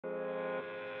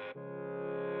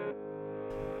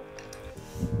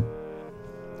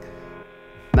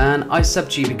man, I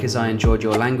subbed to you because I enjoyed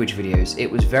your language videos. It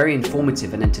was very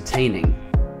informative and entertaining.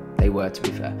 They were, to be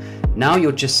fair. Now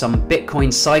you're just some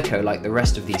Bitcoin psycho like the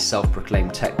rest of these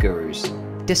self-proclaimed tech gurus.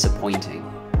 Disappointing.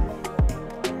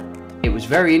 It was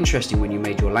very interesting when you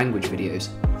made your language videos.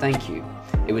 Thank you.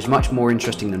 It was much more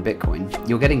interesting than Bitcoin.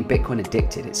 You're getting Bitcoin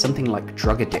addicted. It's something like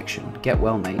drug addiction. Get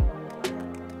well, mate.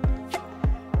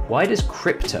 Why does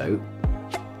crypto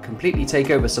completely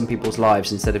take over some people's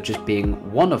lives instead of just being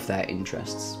one of their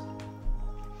interests?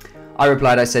 I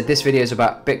replied, I said, this video is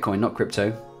about Bitcoin, not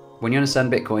crypto. When you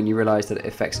understand Bitcoin, you realize that it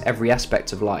affects every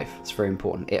aspect of life. It's very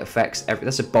important. It affects every,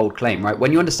 that's a bold claim, right?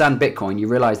 When you understand Bitcoin, you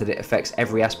realize that it affects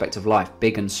every aspect of life,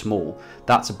 big and small.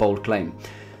 That's a bold claim.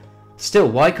 Still,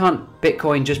 why can't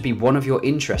Bitcoin just be one of your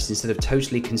interests instead of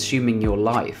totally consuming your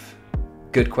life?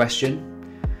 Good question.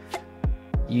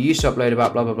 You used to upload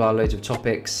about blah, blah, blah, loads of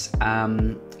topics.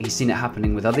 He's seen it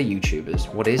happening with other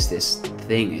YouTubers. What is this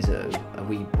thing? Are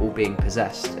we all being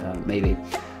possessed? Maybe.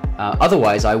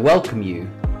 Otherwise, I welcome you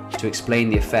to explain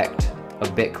the effect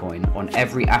of Bitcoin on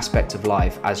every aspect of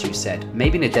life, as you said,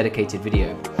 maybe in a dedicated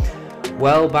video.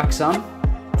 Well, Baksam,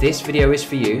 this video is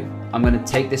for you. I'm going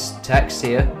to take this text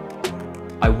here.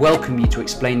 I welcome you to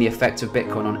explain the effect of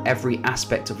Bitcoin on every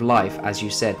aspect of life, as you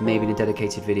said, maybe in a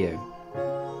dedicated video.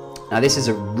 Now, this is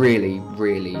a really,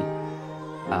 really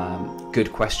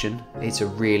good question. It's a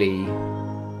really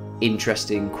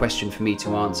interesting question for me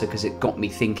to answer because it got me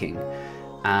thinking.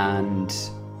 And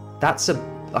that's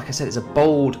like I said, it's a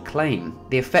bold claim.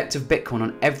 The effect of Bitcoin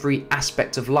on every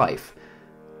aspect of life.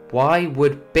 Why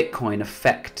would Bitcoin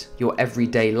affect your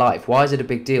everyday life? Why is it a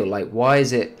big deal? Like, why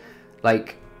is it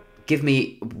like, give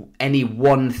me any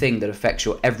one thing that affects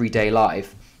your everyday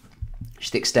life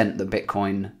to the extent that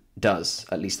Bitcoin does.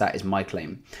 At least that is my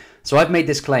claim. So I've made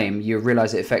this claim, you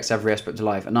realize it affects every aspect of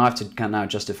life, and I have to now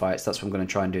justify it, so that's what I'm going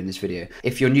to try and do in this video.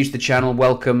 If you're new to the channel,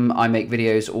 welcome. I make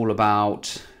videos all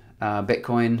about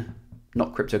Bitcoin,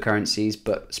 not cryptocurrencies,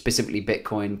 but specifically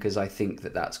Bitcoin, because I think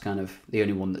that that's kind of the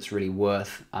only one that's really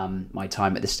worth my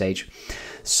time at this stage.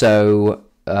 So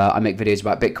I make videos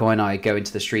about Bitcoin, I go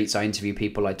into the streets, I interview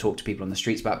people, I talk to people on the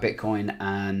streets about Bitcoin,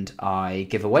 and I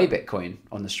give away Bitcoin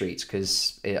on the streets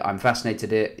because I'm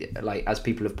fascinated. Like, as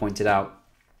people have pointed out,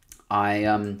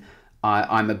 I'm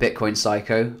a Bitcoin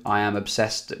psycho. I am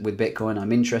obsessed with Bitcoin.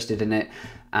 I'm interested in it,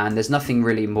 and there's nothing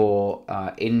really more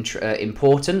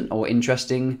important or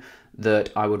interesting that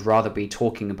I would rather be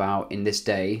talking about in this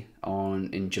day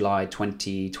in July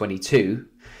 2022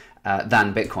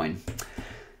 than Bitcoin.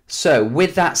 So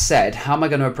with that said, how am I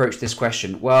going to approach this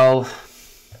question? Well,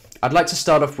 I'd like to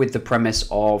start off with the premise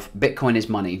of Bitcoin is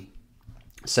money.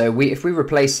 So if we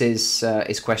replace his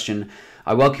question,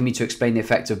 I welcome you to explain the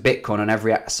effect of Bitcoin on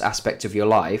every aspect of your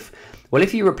life. Well,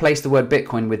 if you replace the word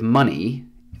Bitcoin with money,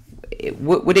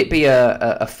 would it be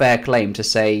a fair claim to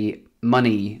say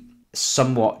money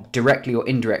somewhat directly or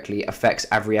indirectly affects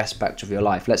every aspect of your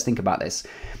life? Let's think about this.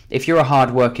 If you're a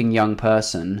hardworking young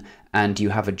person and you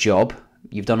have a job,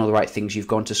 you've done all the right things, you've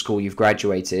gone to school, you've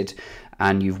graduated,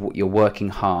 and you're working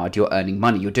hard, you're earning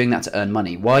money. You're doing that to earn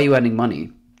money. Why are you earning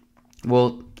money?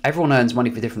 Well, everyone earns money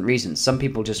for different reasons. Some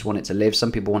people just want it to live.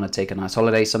 Some people want to take a nice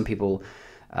holiday. Some people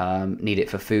need it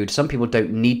for food. Some people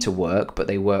don't need to work, but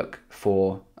they work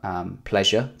for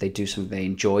pleasure. They do something they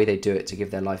enjoy. They do it to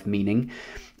give their life meaning.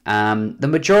 The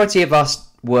majority of us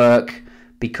work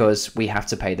because we have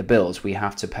to pay the bills. We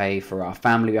have to pay for our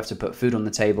family. We have to put food on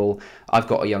the table. I've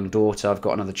got a young daughter. I've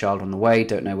got another child on the way.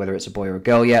 Don't know whether it's a boy or a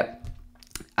girl yet.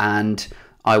 And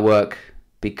I work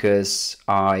because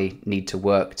I need to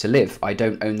work to live. I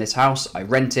don't own this house. I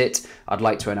rent it. I'd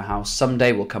like to own a house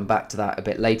someday. We'll come back to that a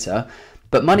bit later.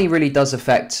 But money really does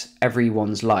affect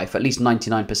everyone's life, at least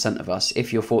 99% of us.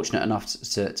 If you're fortunate enough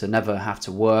to never have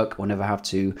to work or never have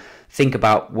to think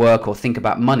about work or think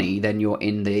about money, then you're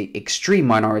in the extreme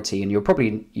minority, and you're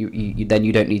probably then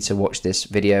you don't need to watch this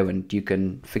video and you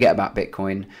can forget about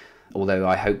Bitcoin. Although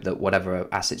I hope that whatever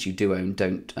assets you do own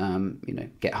don't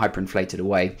get hyperinflated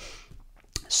away.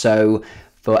 So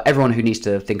for everyone who needs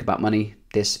to think about money,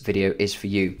 this video is for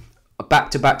you.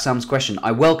 Back to Baksam's question,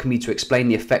 I welcome you to explain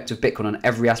the effect of Bitcoin on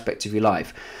every aspect of your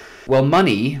life. Well,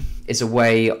 money is a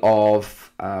way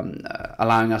of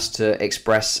allowing us to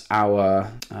express our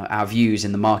views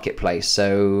in the marketplace.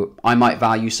 So I might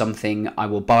value something, I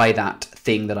will buy that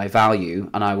thing that I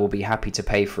value, and I will be happy to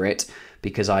pay for it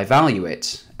because I value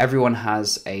it. Everyone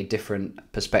has a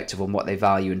different perspective on what they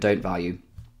value and don't value.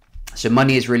 So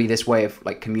money is really this way of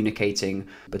like communicating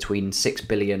between 6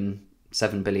 billion,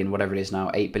 7 billion, whatever it is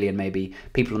now, 8 billion maybe,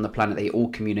 people on the planet. They all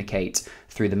communicate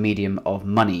through the medium of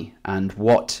money. And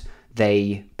what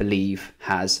they believe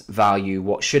has value,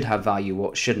 what should have value,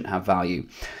 what shouldn't have value.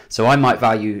 So I might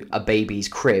value a baby's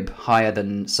crib higher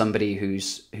than somebody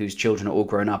whose children are all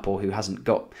grown up or who hasn't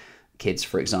got kids,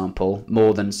 for example,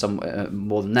 more than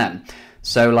them.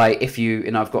 So like if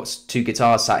I've got two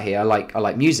guitars sat here, I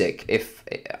like music. If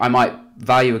I might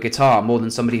value a guitar more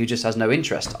than somebody who just has no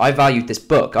interest. I valued this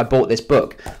book. I bought this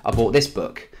book. I bought this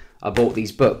book. I bought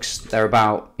these books. They're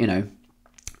about,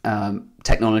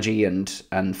 technology and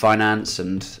finance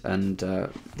and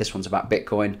this one's about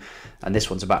Bitcoin and this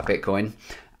one's about Bitcoin.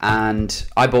 And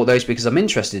I bought those because I'm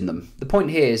interested in them. The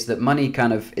point here is that money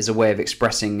kind of is a way of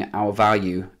expressing our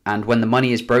value. And when the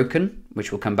money is broken,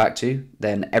 which we'll come back to,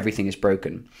 then everything is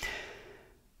broken.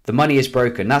 The money is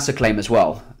broken. That's a claim as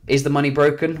well. Is the money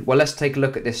broken? Well, let's take a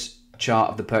look at this chart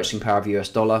of the purchasing power of US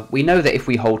dollar. We know that if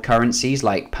we hold currencies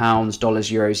like pounds, dollars,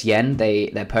 euros, yen,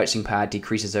 their purchasing power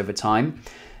decreases over time.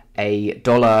 A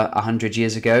dollar 100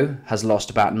 years ago has lost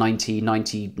about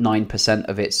 99%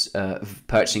 of its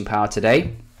purchasing power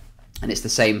today. And it's the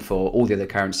same for all the other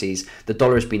currencies. The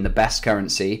dollar has been the best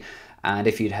currency. And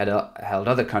if you'd held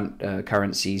other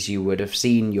currencies, you would have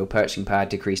seen your purchasing power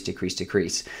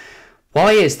decrease.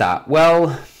 Why is that?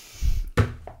 Well,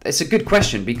 it's a good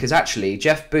question, because actually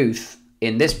Jeff Booth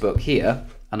in this book here,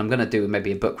 and I'm going to do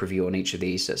maybe a book review on each of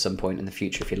these at some point in the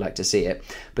future if you'd like to see it,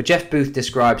 but Jeff Booth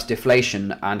describes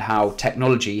deflation and how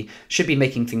technology should be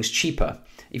making things cheaper.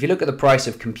 If you look at the price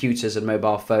of computers and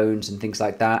mobile phones and things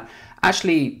like that,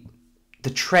 actually the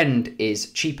trend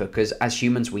is cheaper, because as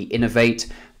humans we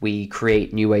innovate, we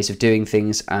create new ways of doing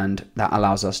things, and that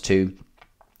allows us to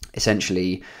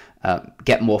essentially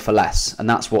get more for less. And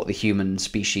that's what the human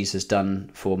species has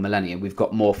done for millennia. We've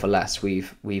got more for less.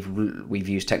 We've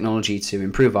used technology to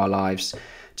improve our lives,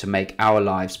 to make our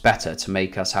lives better, to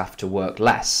make us have to work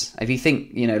less. If you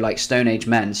think, like Stone Age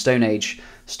men, Stone Age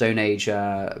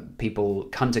people,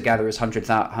 hunter-gatherers hundreds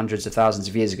of thousands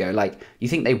of years ago, like, you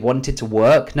think they wanted to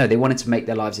work? No, they wanted to make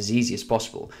their lives as easy as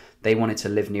possible. They wanted to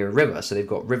live near a river, so they've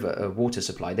got water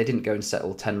supply. They didn't go and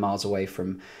settle 10 miles away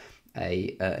from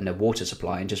a water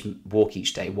supply and just walk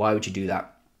each day. Why would you do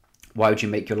that? Why would you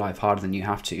make your life harder than you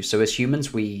have to? So as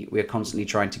humans, we are constantly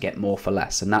trying to get more for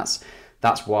less, and that's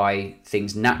why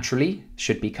things naturally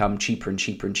should become cheaper and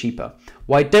cheaper and cheaper.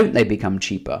 Why don't they become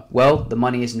cheaper? Well, the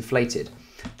money is inflated.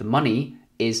 The money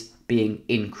is being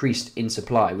increased in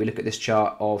supply. We look at this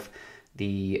chart of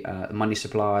the money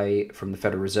supply from the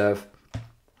Federal Reserve,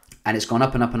 and it's gone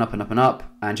up and up and up and up and up.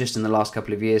 And just in the last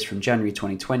couple of years, from January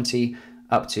 2020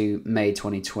 up to May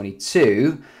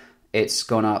 2022, it's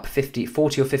gone up 40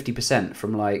 or 50%,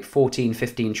 from like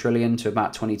 15 trillion to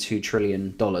about $22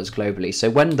 trillion globally. So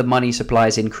when the money supply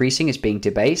is increasing, it's being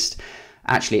debased.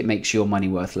 Actually, it makes your money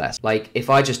worth less. Like, if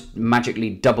I just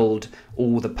magically doubled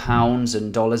all the pounds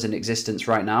and dollars in existence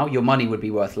right now, your money would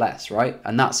be worth less, right?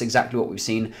 And that's exactly what we've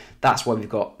seen. That's why we've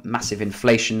got massive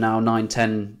inflation now, 9,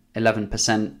 10,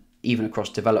 11%, even across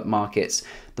developed markets.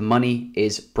 The money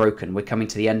is broken. We're coming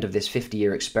to the end of this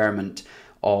 50-year experiment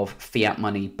of fiat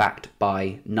money backed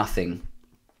by nothing.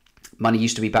 Money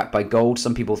used to be backed by gold.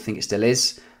 Some people think it still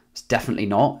is. It's definitely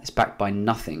not. It's backed by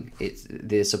nothing.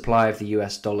 The supply of the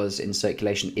US dollars in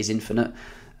circulation is infinite,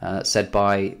 said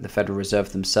by the Federal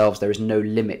Reserve themselves. There is no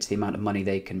limit to the amount of money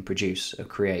they can produce or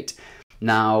create.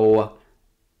 Now,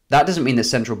 that doesn't mean that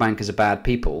central bankers are bad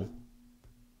people.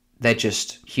 They're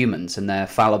just humans, and they're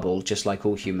fallible, just like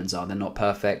all humans are. They're not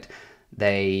perfect.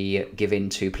 They give in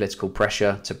to political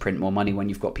pressure to print more money. When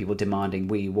you've got people demanding,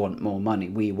 we want more money,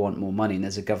 and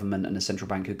there's a government and a central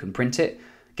bank who can print it,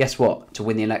 guess what? To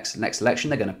win the next election,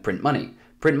 they're going to print money.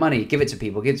 Print money, give it to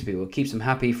people. It keeps them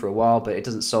happy for a while, but it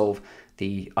doesn't solve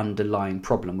the underlying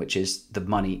problem, which is the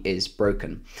money is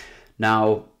broken.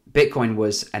 Now, Bitcoin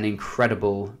was an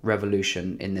incredible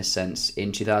revolution in this sense.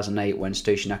 In 2008, when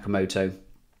Satoshi Nakamoto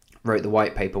wrote the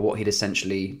white paper, what he'd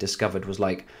essentially discovered was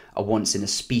like a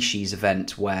once-in-a-species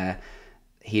event, where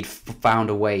he'd found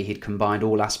a way, he'd combined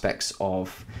all aspects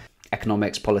of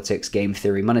economics, politics, game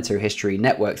theory, monetary history,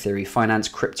 network theory, finance,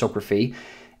 cryptography,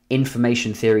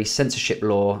 information theory, censorship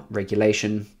law,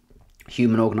 regulation,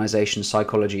 human organization,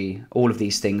 psychology. All of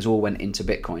these things all went into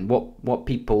Bitcoin. What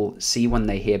people see when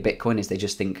they hear Bitcoin is they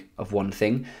just think of one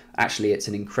thing. Actually, it's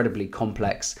an incredibly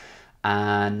complex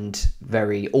and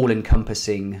very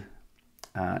all-encompassing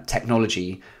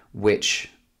technology, which,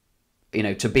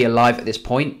 to be alive at this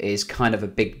point is kind of a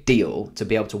big deal, to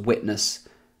be able to witness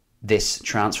this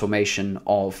transformation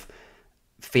of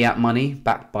fiat money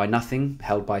backed by nothing,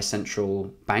 held by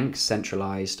central banks,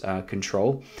 centralized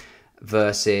control,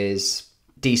 versus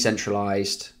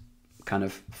decentralized kind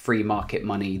of free market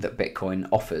money that Bitcoin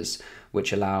offers,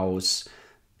 which allows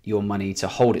your money to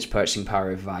hold its purchasing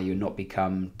power over value and not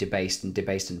become debased and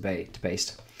debased and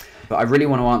debased. But I really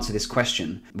want to answer this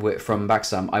question from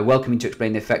Baksam. I welcome you to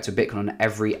explain the effect of Bitcoin on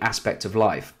every aspect of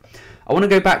life. I want to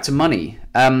go back to money.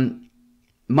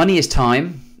 Money is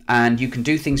time, and you can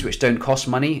do things which don't cost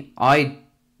money. I'm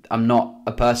not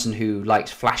a person who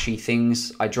likes flashy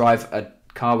things. I drive a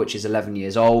car which is 11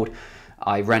 years old.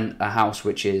 I rent a house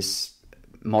which is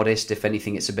modest. If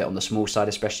anything, it's a bit on the small side,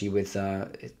 especially with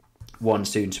one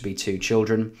soon to be 2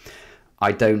 children.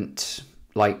 I don't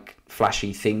like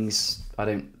flashy things. I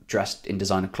don't dress in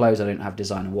designer clothes. I don't have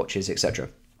designer watches, etc.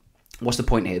 What's the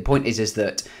point here? The point is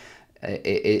that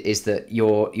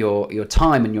your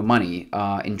time and your money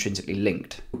are intrinsically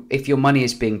linked. If your money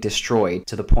is being destroyed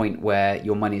to the point where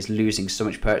your money is losing so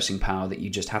much purchasing power that you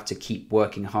just have to keep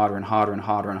working harder and harder and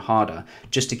harder and harder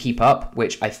just to keep up,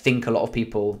 which I think a lot of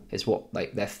people is what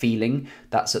they're feeling.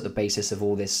 That's at the basis of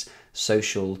all this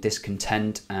social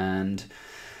discontent, and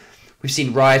we've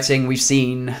seen rioting, we've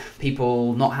seen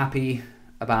people not happy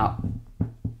about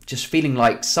just feeling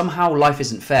like somehow life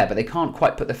isn't fair, but they can't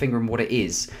quite put their finger on what it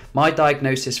is. My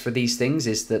diagnosis for these things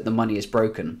is that the money is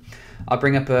broken. I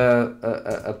bring up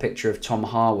a picture of Tom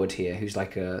Harwood here, who's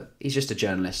he's just a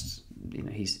journalist. You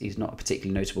know, he's not a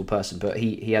particularly notable person, but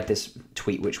he had this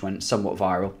tweet which went somewhat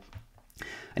viral.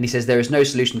 And he says, there is no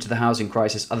solution to the housing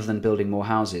crisis other than building more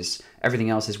houses. Everything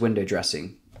else is window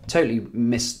dressing. Totally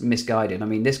misguided. I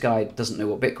mean, this guy doesn't know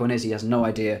what Bitcoin is. He has no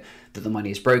idea that the money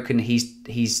is broken. He's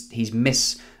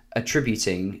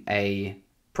misattributing a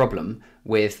problem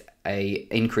with a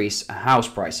increase in house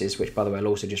prices, which, by the way, I'll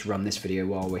also just run this video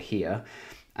while we're here.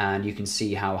 And you can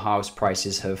see how house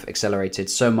prices have accelerated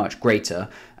so much greater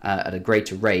at a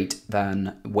greater rate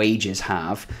than wages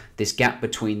have. This gap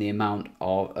between the amount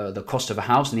of the cost of a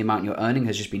house and the amount you're earning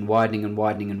has just been widening and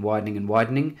widening and widening and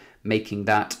widening, making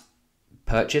that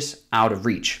purchase out of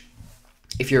reach.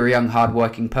 If you're a young,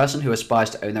 hardworking person who aspires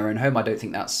to own their own home, I don't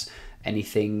think that's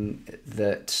anything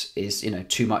that is,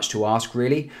 too much to ask,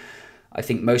 really. I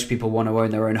think most people want to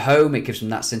own their own home. It gives them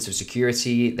that sense of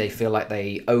security. They feel like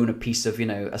they own a piece of,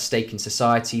 a stake in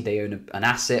society. They own an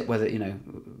asset, whether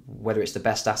it's the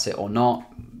best asset or not,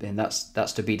 then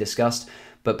that's to be discussed.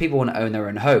 But people want to own their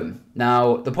own home.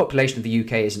 Now, the population of the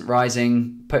UK isn't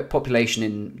rising. Population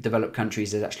in developed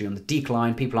countries is actually on the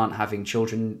decline. People aren't having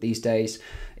children these days.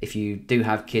 If you do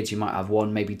have kids, you might have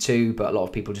 1, maybe 2, but a lot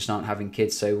of people just aren't having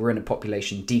kids. So we're in a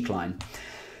population decline.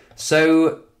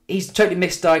 So he's totally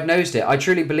misdiagnosed it. I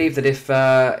truly believe that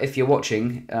if you're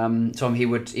watching, Tom, he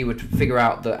would figure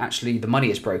out that actually the money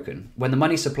is broken. When the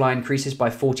money supply increases by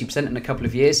 40% in a couple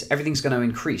of years, everything's going to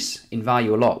increase in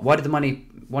value a lot. Why did the money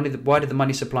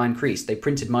supply increase? They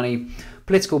printed money,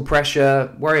 political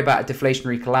pressure, worry about a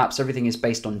deflationary collapse. Everything is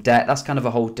based on debt. That's kind of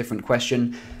a whole different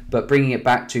question. But bringing it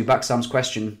back to Baksam's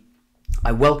question,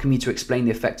 I welcome you to explain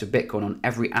the effect of Bitcoin on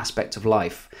every aspect of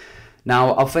life.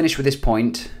 Now, I'll finish with this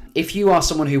point. If you are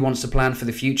someone who wants to plan for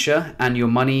the future and your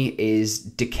money is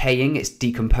decaying, it's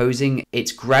decomposing,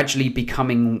 it's gradually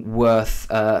becoming worth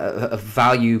a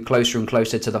value closer and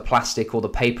closer to the plastic or the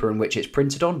paper in which it's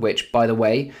printed on, which, by the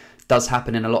way, does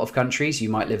happen in a lot of countries. You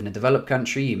might live in a developed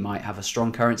country, you might have a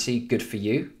strong currency, good for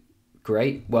you,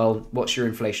 great. Well, what's your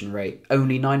inflation rate?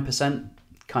 Only 9%?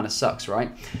 Kind of sucks, right?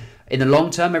 In the long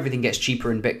term, everything gets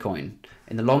cheaper in Bitcoin.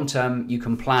 In the long term, you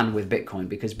can plan with Bitcoin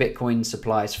because Bitcoin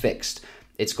supply is fixed.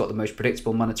 It's got the most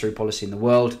predictable monetary policy in the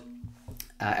world.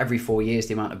 Every 4 years,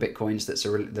 the amount of Bitcoins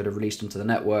that are released onto the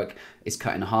network is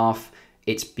cut in half.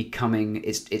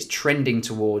 It's trending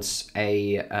towards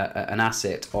an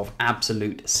asset of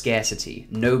absolute scarcity.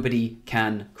 Nobody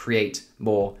can create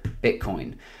more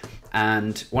Bitcoin.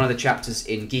 And one of the chapters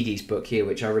in Gigi's book here,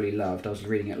 which I really loved, I was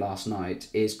reading it last night,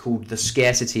 is called The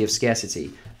Scarcity of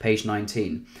Scarcity, page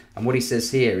 19. And what he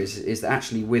says here is that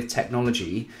actually with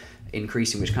technology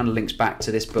increasing, which kind of links back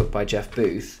to this book by Jeff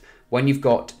Booth, when you've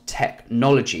got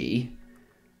technology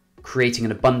creating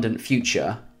an abundant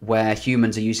future where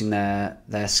humans are using their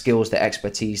skills, their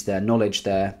expertise, their knowledge,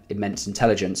 their immense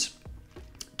intelligence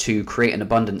to create an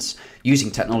abundance using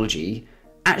technology,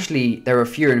 actually there are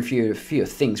fewer and fewer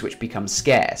things which become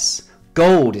scarce.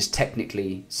 Gold is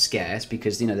technically scarce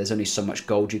because there's only so much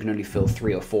gold. You can only fill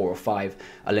 3 or 4 or 5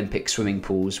 Olympic swimming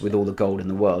pools with all the gold in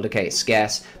the world. Okay, it's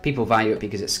scarce. People value it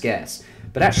because it's scarce.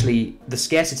 But actually, the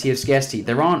scarcity of scarcity,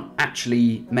 there aren't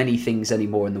actually many things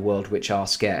anymore in the world which are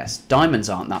scarce. Diamonds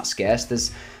aren't that scarce.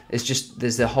 There's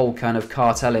the whole kind of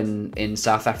cartel in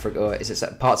South Africa, or is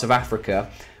it parts of Africa,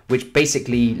 which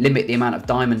basically limit the amount of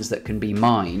diamonds that can be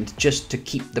mined just to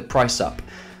keep the price up.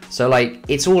 So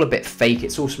it's all a bit fake,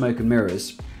 it's all smoke and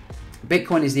mirrors.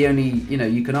 Bitcoin is the only,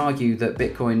 you can argue that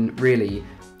Bitcoin really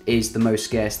is the most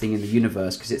scarce thing in the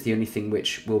universe because it's the only thing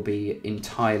which will be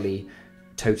entirely,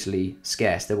 totally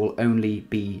scarce. There will only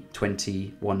be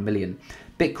 21 million.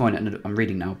 Bitcoin, and I'm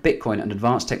reading now, Bitcoin, an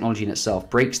advanced technology in itself,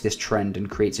 breaks this trend and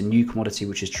creates a new commodity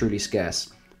which is truly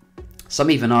scarce. Some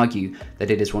even argue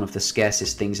that it is one of the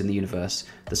scarcest things in the universe.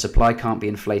 The supply can't be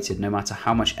inflated no matter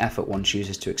how much effort one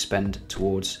chooses to expend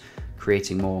towards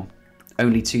creating more.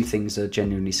 Only two things are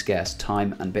genuinely scarce,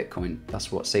 time and Bitcoin.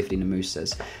 That's what Saifedean Ammous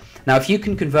says. Now, if you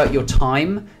can convert your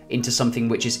time into something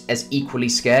which is as equally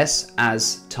scarce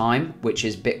as time, which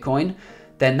is Bitcoin,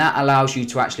 then that allows you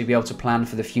to actually be able to plan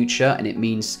for the future, and it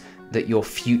means that your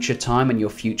future time and your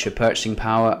future purchasing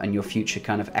power and your future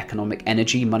kind of economic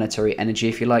energy, monetary energy,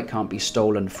 if you like, can't be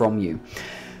stolen from you.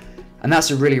 And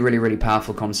that's a really, really, really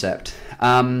powerful concept.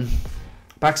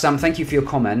 Baksam, thank you for your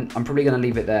comment. I'm probably going to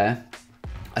leave it there.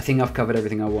 I think I've covered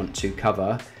everything I want to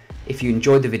cover. If you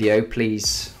enjoyed the video,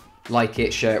 please like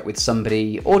it, share it with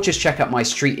somebody, or just check out my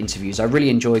street interviews. I really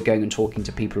enjoy going and talking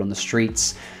to people on the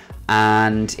streets.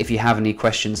 And if you have any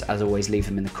questions, as always, leave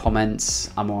them in the comments.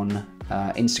 I'm on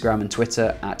Instagram and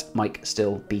Twitter at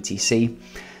MikeStillBTC.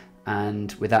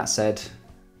 And with that said,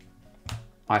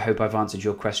 I hope I've answered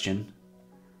your question,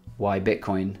 why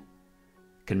Bitcoin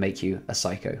can make you a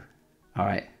psycho. All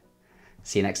right,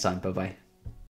 see you next time. Bye-bye.